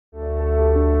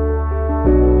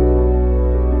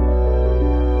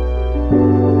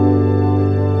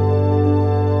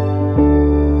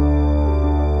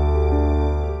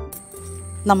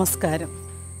നമസ്കാരം.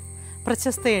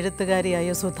 പ്രശസ്ത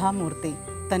എഴുത്തുകാരിയായ സുധാമൂർത്തി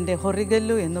തൻ്റെ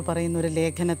ഹൊറിഗല്ലു എന്ന് പറയുന്നൊരു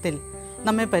ലേഖനത്തിൽ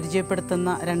നമ്മെ പരിചയപ്പെടുത്തുന്ന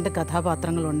രണ്ട്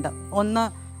കഥാപാത്രങ്ങളുണ്ട്. ഒന്ന്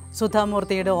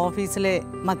സുധാമൂർത്തിയുടെ ഓഫീസിലെ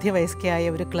മധ്യവയസ്കയായ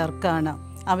ഒരു ക്ലർക്കാണ്.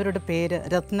 അവരുടെ പേര്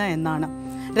രത്ന എന്നാണ്.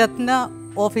 രത്ന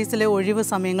ഓഫീസിലെ ഒഴിവ്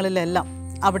സമയങ്ങളിലെല്ലാം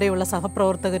അവിടെയുള്ള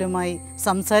സഹപ്രവർത്തകരുമായി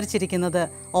സംസാരിച്ചിരിക്കുന്നത്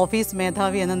ഓഫീസ്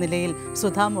മേധാവി എന്ന നിലയിൽ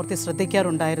സുധാമൂർത്തി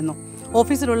ശ്രദ്ധിക്കാറുണ്ടായിരുന്നു.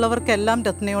 ഓഫീസിലുള്ളവർക്കെല്ലാം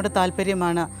രത്നയോട്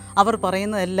താല്പര്യമാണ്. അവർ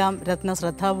പറയുന്നതെല്ലാം രത്ന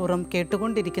ശ്രദ്ധാപൂർവം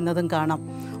കേട്ടുകൊണ്ടിരിക്കുന്നതും കാണാം.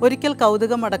 ഒരിക്കൽ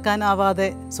കൗതുകം അടക്കാനാവാതെ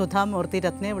സുധാമൂർത്തി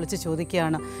രത്നയെ വിളിച്ച്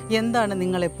ചോദിക്കുകയാണ്, എന്താണ്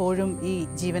നിങ്ങൾ എപ്പോഴും ഈ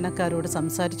ജീവനക്കാരോട്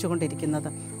സംസാരിച്ചു കൊണ്ടിരിക്കുന്നത്?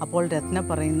 അപ്പോൾ രത്ന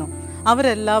പറയുന്നു,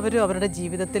 അവരെല്ലാവരും അവരുടെ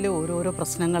ജീവിതത്തിലെ ഓരോരോ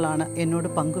പ്രശ്നങ്ങളാണ് എന്നോട്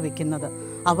പങ്കുവെക്കുന്നത്.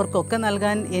 അവർക്കൊക്കെ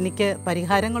നൽകാൻ എനിക്ക്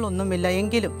പരിഹാരങ്ങളൊന്നുമില്ല,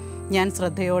 എങ്കിലും ഞാൻ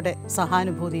ശ്രദ്ധയോടെ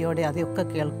സഹാനുഭൂതിയോടെ അതൊക്കെ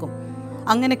കേൾക്കും.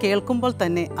 അങ്ങനെ കേൾക്കുമ്പോൾ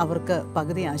തന്നെ അവർക്ക്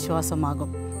പകുതി ആശ്വാസമാകും.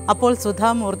 അപ്പോൾ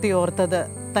സുധാമൂർത്തി ഓർത്തത്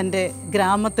തൻ്റെ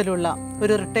ഗ്രാമത്തിലുള്ള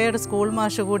ഒരു റിട്ടയേർഡ് സ്കൂൾ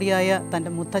മാഷ് കൂടിയായ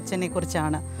തൻ്റെ മുത്തച്ഛനെ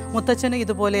കുറിച്ചാണ്. മുത്തച്ഛന്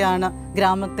ഇതുപോലെയാണ്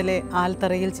ഗ്രാമത്തിലെ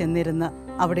ആൽത്തറയിൽ ചെന്നിരുന്ന്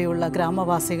അവിടെയുള്ള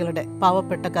ഗ്രാമവാസികളുടെ,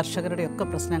 പാവപ്പെട്ട കർഷകരുടെയൊക്കെ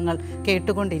പ്രശ്നങ്ങൾ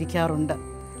കേട്ടുകൊണ്ടിരിക്കാറുണ്ട്.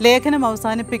 ലേഖനം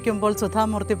അവസാനിപ്പിക്കുമ്പോൾ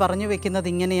സുധാമൂർത്തി പറഞ്ഞു വയ്ക്കുന്നത്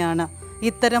ഇങ്ങനെയാണ്: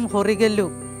 ഇത്തരം ഹൊറിഗല്ലു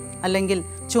അല്ലെങ്കിൽ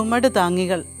ചുമട്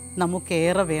താങ്ങികൾ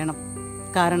നമുക്കേറെ വേണം.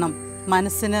 കാരണം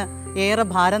മനസ്സിന് ഏറെ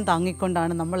ഭാരം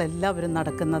താങ്ങിക്കൊണ്ടാണ് നമ്മളെല്ലാവരും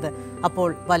നടക്കുന്നത്. അപ്പോൾ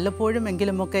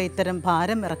വല്ലപ്പോഴുമെങ്കിലുമൊക്കെ ഇത്തരം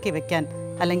ഭാരം ഇറക്കി വയ്ക്കാൻ,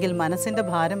 അല്ലെങ്കിൽ മനസ്സിൻ്റെ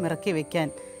ഭാരം ഇറക്കി വയ്ക്കാൻ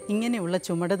ഇങ്ങനെയുള്ള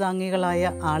ചുമട്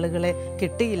താങ്ങികളായ ആളുകളെ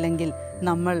കിട്ടിയില്ലെങ്കിൽ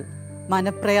നമ്മൾ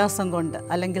മനപ്രയാസം കൊണ്ട്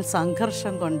അല്ലെങ്കിൽ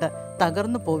സംഘർഷം കൊണ്ട്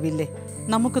തകർന്നു പോവില്ലേ?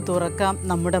 നമുക്ക് തുറക്കാം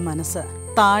നമ്മുടെ മനസ്സ്.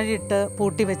 താഴിട്ട്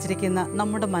പൂട്ടിവെച്ചിരിക്കുന്ന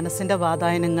നമ്മുടെ മനസ്സിൻ്റെ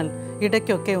വാതായനങ്ങൾ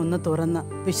ഇടയ്ക്കൊക്കെ ഒന്ന് തുറന്ന്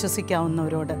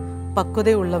വിശ്വസിക്കാവുന്നവരോട്,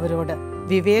 പക്വതയുള്ളവരോട്,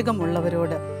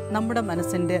 വിവേകമുള്ളവരോട് നമ്മുടെ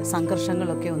മനസ്സിൻ്റെ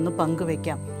സംഘർഷങ്ങളൊക്കെ ഒന്ന്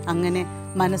പങ്കുവയ്ക്കാം. അങ്ങനെ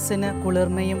മനസ്സിന്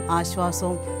കുളിർമയും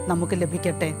ആശ്വാസവും നമുക്ക്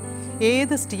ലഭിക്കട്ടെ.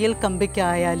 ഏത് സ്റ്റീൽ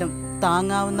കമ്പിക്കായാലും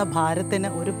താങ്ങാവുന്ന ഭാരത്തിന്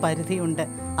ഒരു പരിധിയുണ്ട്.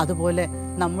 അതുപോലെ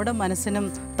നമ്മുടെ മനസ്സിനും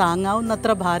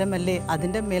താങ്ങാവുന്നത്ര ഭാരമല്ലേ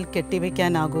അതിൻ്റെ മേൽ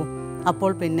കെട്ടിവെക്കാനാകൂ.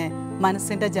 അപ്പോൾ പിന്നെ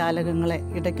മനസ്സിൻ്റെ ജാലകങ്ങളെ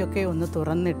ഇടയ്ക്കൊക്കെ ഒന്ന്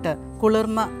തുറന്നിട്ട്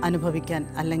കുളിർമ അനുഭവിക്കാൻ,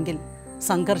 അല്ലെങ്കിൽ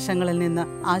സംഘർഷങ്ങളിൽ നിന്ന്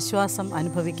ആശ്വാസം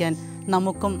അനുഭവിക്കാൻ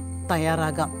നമുക്കും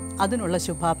തയ്യാറാകാം. അതിനുള്ള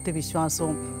ശുഭാപ്തി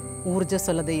വിശ്വാസവും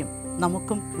ഊർജ്ജസ്വലതയും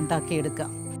നമുക്കും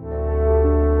ഉണ്ടാക്കിയെടുക്കാം.